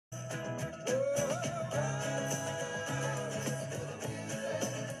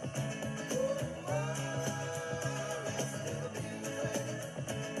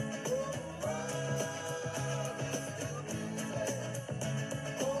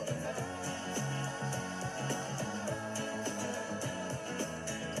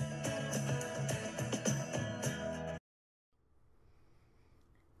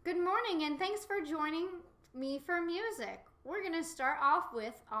morning and thanks for joining me for music. We're going to start off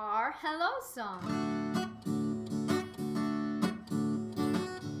with our hello song.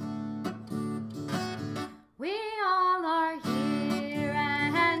 We all are here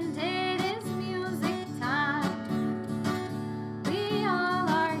and it is music time. We all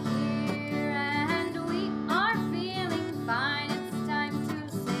are here and we are feeling fine. It's time to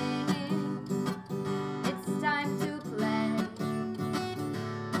sing. It's time to play.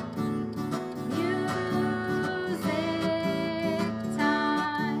 Music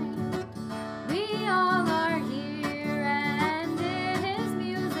time. We all are here and it is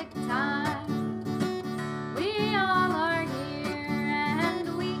music time. We all are here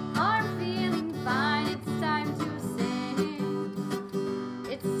and we are feeling fine. It's time to sing.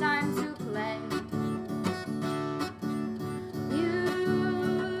 It's time to play.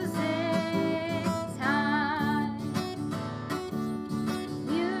 Music time.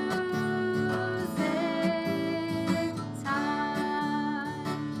 Music time.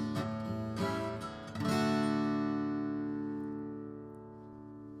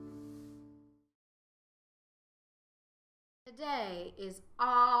 Today is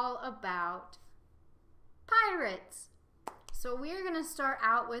all about pirates. So we're going to start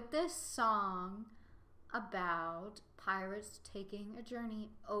out with this song about pirates taking a journey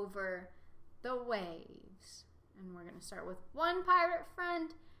over the waves. And we're going to start with one pirate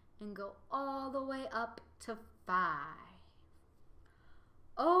friend and go all the way up to 5.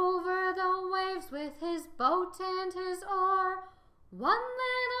 Over the waves with his boat and his oar, one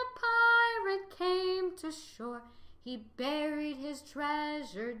little pirate came to shore. He buried his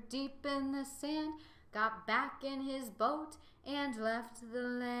treasure deep in the sand, got back in his boat and left the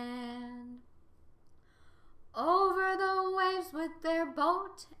land. Over the waves with their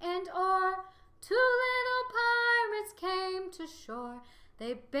boat and oar, 2 little pirates came to shore.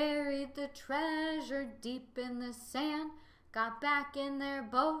 They buried the treasure deep in the sand, got back in their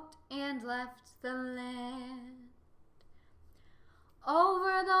boat and left the land.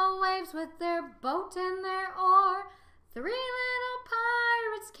 Over the waves with their boat and their oar, 3 little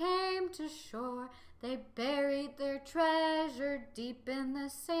pirates came to shore. They buried their treasure deep in the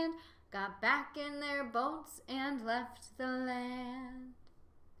sand, got back in their boats and left the land.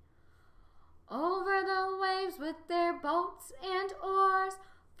 Over the waves with their boats and oars,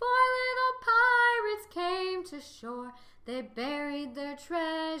 4 little pirates came to shore. They buried their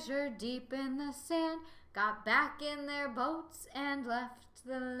treasure deep in the sand, got back in their boats and left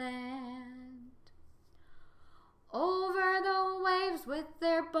the land. Over the waves with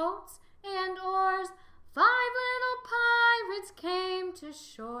their boats and oars, 5 little pirates came to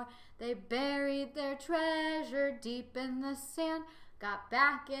shore. They buried their treasure deep in the sand, got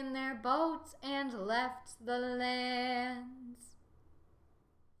back in their boats and left the lands.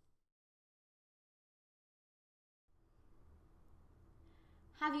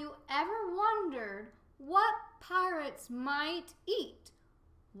 Have you ever wondered what pirates might eat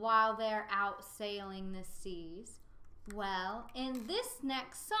while they're out sailing the seas? Well, in this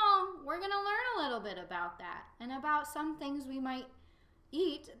next song, we're going to learn a little bit about that and about some things we might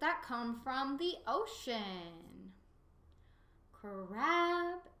eat that come from the ocean.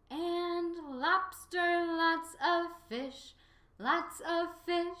 Crab and lobster, lots of fish, lots of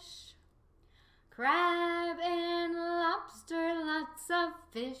fish. Crab and lobster, lots of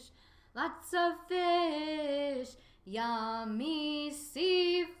fish, lots of fish. Yummy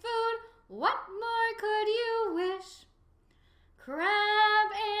seafood, what more could you wish?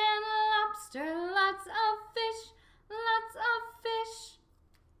 Crab and lobster, lots of fish, lots of fish.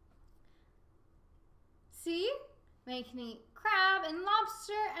 See? We can eat crab and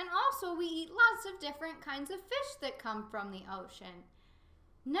lobster, and also we eat lots of different kinds of fish that come from the ocean.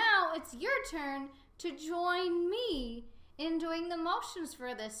 Now it's your turn to join me in doing the motions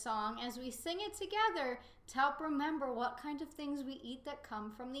for this song as we sing it together to help remember what kind of things we eat that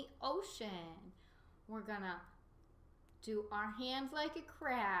come from the ocean. We're gonna do our hands like a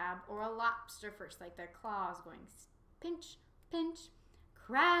crab or a lobster first, like their claws going pinch, pinch.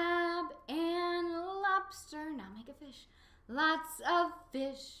 Crab and lobster, now make a fish. Lots of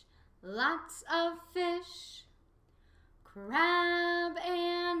fish, lots of fish. Crab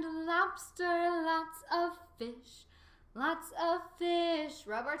and lobster, lots of fish, lots of fish.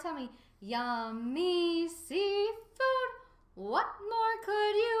 Rub our tummy. Yummy seafood, what more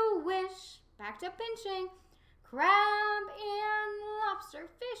could you wish? Back to pinching. Crab and lobster,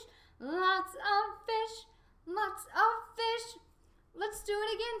 fish, lots of fish, lots of fish. Let's do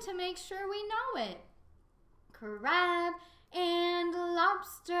it again to make sure we know it. Crab and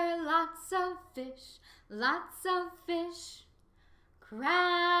lobster, lots of fish, lots of fish.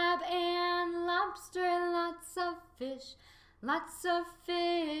 Crab and lobster, lots of fish, lots of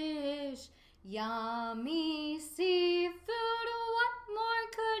fish. Yummy seafood, what more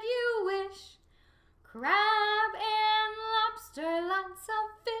could you wish? Crab and lobster, lots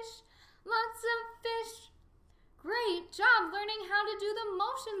of fish, lots of fish. Great job learning how to do the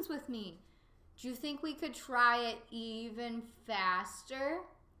motions with me. Do you think we could try it even faster?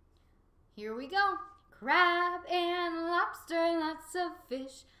 Here we go. Crab and lobster, lots of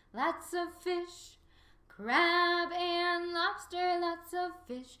fish, lots of fish. Crab and lobster, lots of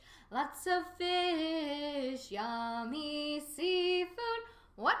fish, lots of fish. Yummy seafood,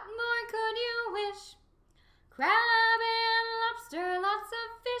 what more could you wish? Crab and lobster, lots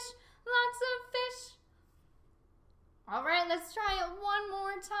of fish, lots of fish. All right, let's try it one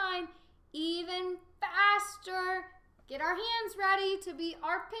more time, even faster. Get our hands ready to be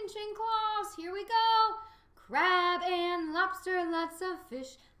our pinching claws. Here we go. Crab and lobster, lots of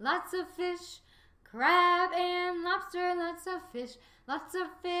fish, lots of fish. Crab and lobster, lots of fish, lots of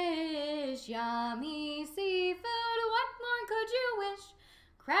fish. Yummy seafood, what more could you wish?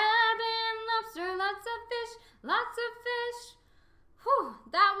 Crab and lobster, lots of fish, lots of fish. Whew,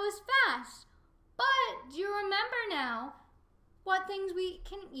 that was fast. But do you remember now what things we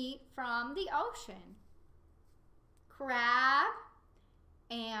can eat from the ocean? Crab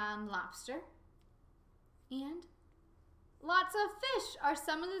and lobster and lots of fish are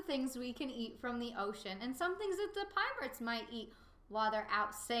some of the things we can eat from the ocean, and some things that the pirates might eat while they're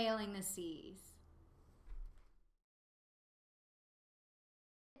out sailing the seas.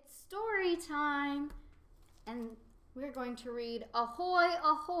 It's story time, and we're going to read Ahoy,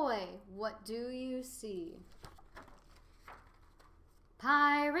 ahoy, what do you see?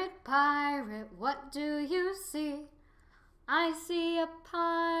 Pirate, pirate, what do you see? I see a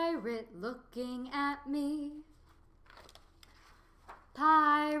pirate looking at me.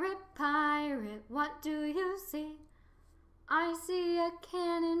 Pirate, pirate, what do you see? I see a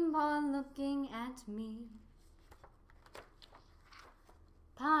cannonball looking at me.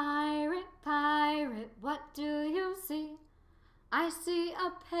 Pirate, pirate, what do you see? I see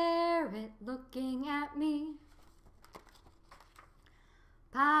a parrot looking at me.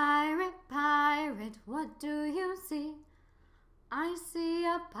 Pirate, pirate, what do you see? I see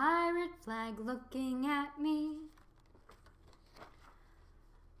a pirate flag looking at me.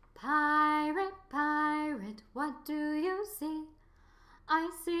 Pirate, pirate, what do you see? I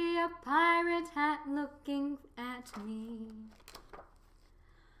see a pirate hat looking at me.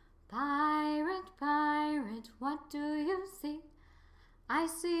 Pirate, pirate, what do you see? I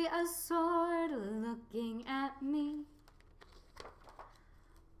see a sword looking at me.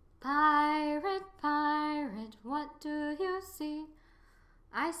 Pirate, pirate, what do you see?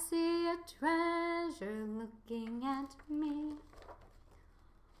 I see a treasure looking at me.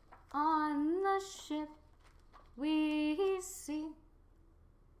 On the ship we see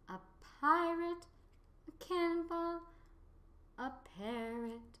a pirate, a cannonball, a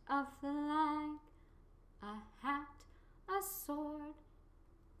parrot, a flag, a hat, a sword,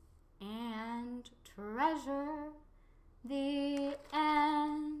 and treasure. The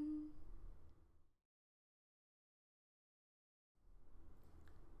end.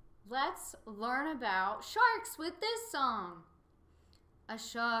 Let's learn about sharks with this song. A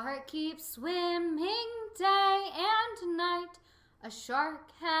shark keeps swimming day and night. A shark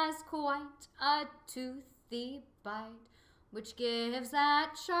has quite a toothy bite, which gives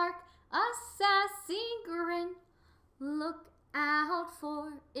that shark a sassy grin. Look out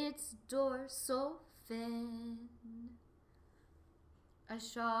for its dorsal fin. A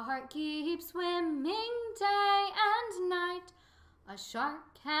shark keeps swimming day and night. A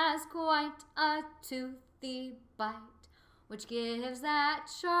shark has quite a toothy bite, which gives that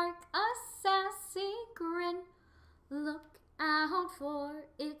shark a sassy grin. Look out for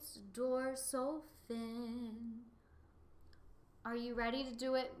its dorsal fin. Are you ready to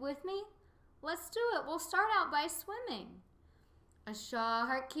do it with me? Let's do it. We'll start out by swimming. A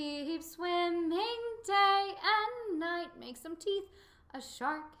shark keeps swimming day and night. Make some teeth. A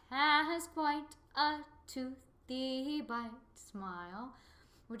shark has quite a toothy bite. Smile,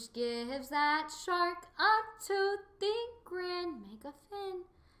 which gives that shark a toothy grin. Make a fin.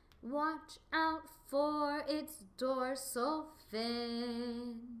 Watch out for its dorsal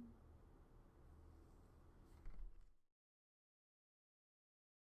fin.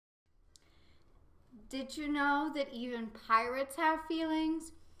 Did you know that even pirates have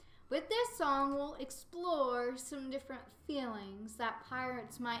feelings? With this song, we'll explore some different feelings that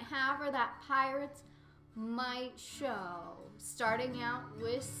pirates might have or that pirates might show, starting out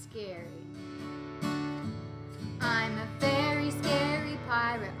with scary. I'm a very scary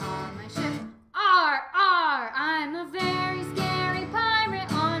pirate on my ship. Arr, arr, I'm a very scary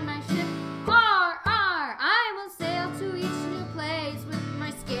pirate on my ship. Arr, arr, I will sail to each new place with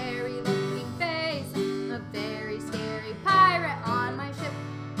my scary looking face. I'm a very scary pirate on my ship.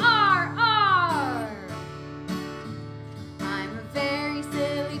 Arr, arr. I'm a very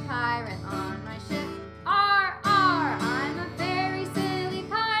silly pirate on my ship. Arr, arr, I'm a very silly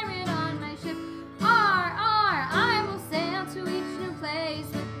pirate on my ship. Arr, arr, I will sail to each new place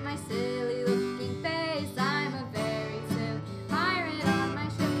with my silly looking face. I'm a very silly pirate on my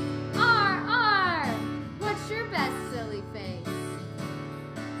ship. Arr, arr, what's your best silly face?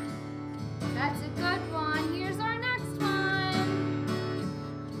 That's a good one. Here's our next one.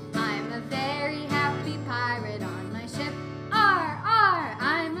 I'm a very happy pirate on my ship. Arr, arr,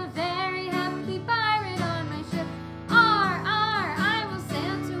 I'm a very happy pirate on my ship. Arr, arr, I will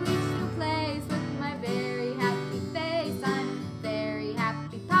sail to each new place with my very happy face. I'm a very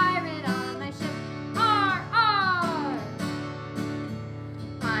happy pirate on my ship. Arr, arr.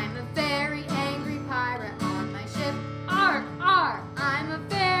 I'm a very angry pirate on my ship. Arr, arr, I'm a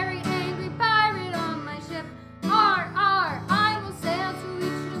very angry pirate on my ship. Arr, arr, I will sail to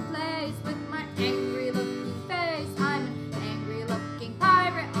each new place with my angry looking face. I'm an angry looking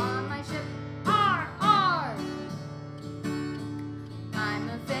pirate on my ship. Arr, arr. I'm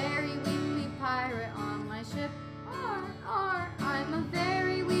a very weepy pirate on my ship. Arr, arr, I'm a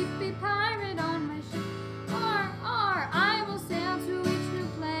very weepy pirate on my ship. Arr, arr, I will sail to each new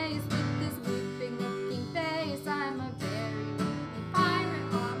place with this weeping looking face. I'm a very weepy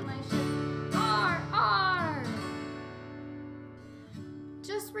pirate on my ship. Arr, arr.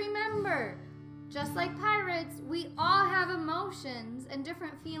 Just remember, just like pirates, we all have emotions and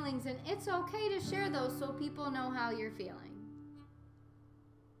different feelings, and it's okay to share those so people know how you're feeling.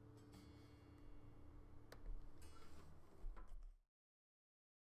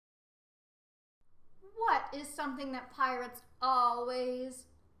 What is something that pirates always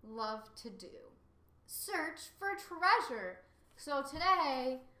love to do? Search for treasure. So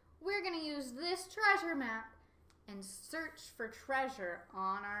today, we're going to use this treasure map and search for treasure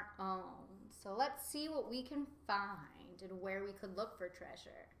on our own. So let's see what we can find and where we could look for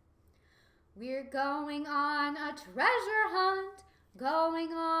treasure. We're going on a treasure hunt,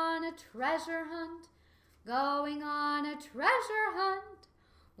 going on a treasure hunt, going on a treasure hunt.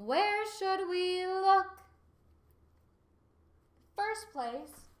 Where should we look? First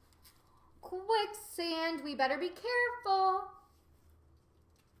place, quicksand. We better be careful.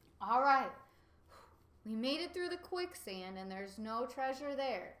 All right. We made it through the quicksand and there's no treasure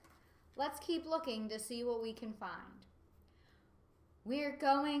there. Let's keep looking to see what we can find. We're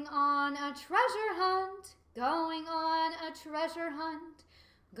going on a treasure hunt, going on a treasure hunt,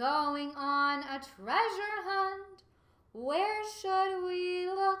 going on a treasure hunt. Where should we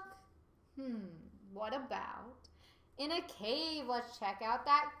look? What about in a cave? Let's check out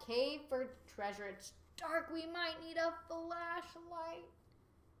that cave for treasure. It's dark. We might need a flashlight.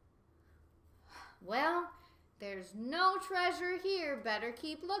 Well, there's no treasure here. Better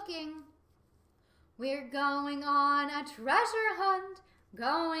keep looking. We're going on a treasure hunt,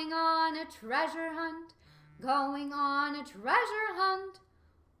 going on a treasure hunt, going on a treasure hunt.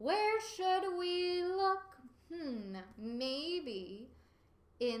 Where should we look? Maybe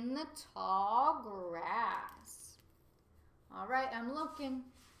in the tall grass. All right, I'm looking.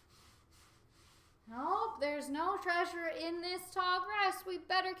 Nope, there's no treasure in this tall grass. We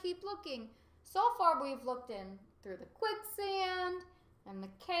better keep looking. So far, we've looked in through the quicksand and the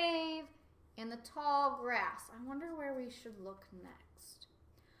cave and the tall grass. I wonder where we should look next.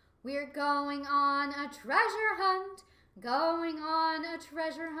 We're going on a treasure hunt, going on a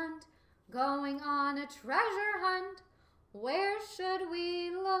treasure hunt, going on a treasure hunt. Where should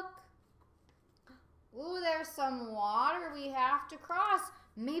we look? Ooh, there's some water we have to cross.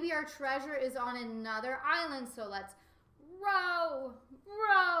 Maybe our treasure is on another island, so let's row,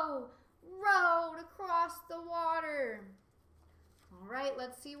 row, row to cross the water. All right,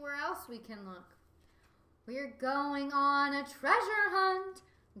 let's see where else we can look. We're going on a treasure hunt,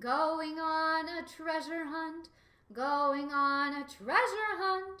 going on a treasure hunt, going on a treasure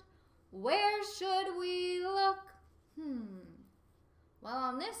hunt. Where should we look? Well,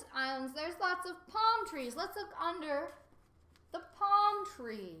 on this island, there's lots of palm trees. Let's look under the palm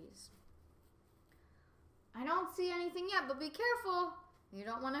trees. I don't see anything yet, but be careful. You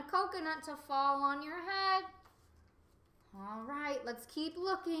don't want a coconut to fall on your head. All right, let's keep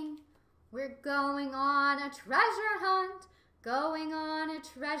looking. We're going on a treasure hunt, going on a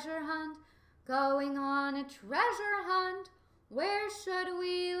treasure hunt, going on a treasure hunt. Where should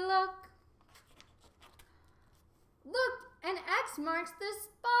we look? Look, an X marks the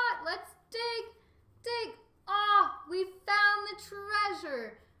spot. Let's dig. Ah, we found the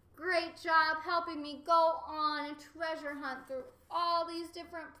treasure. Great job helping me go on a treasure hunt through all these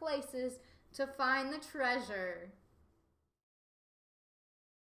different places to find the treasure.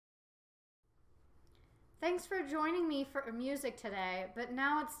 Thanks for joining me for music today, but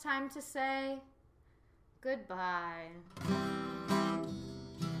now it's time to say goodbye.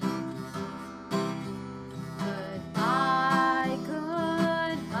 Goodbye,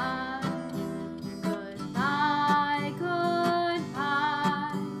 goodbye, goodbye,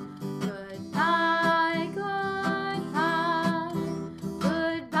 goodbye, goodbye, goodbye,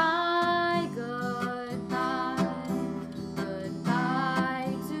 goodbye, goodbye,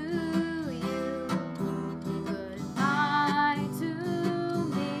 goodbye to you, goodbye to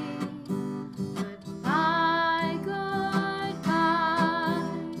me, goodbye, goodbye.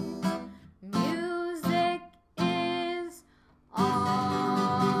 Music is all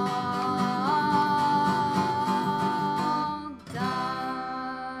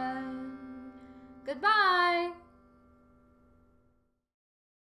done. Goodbye.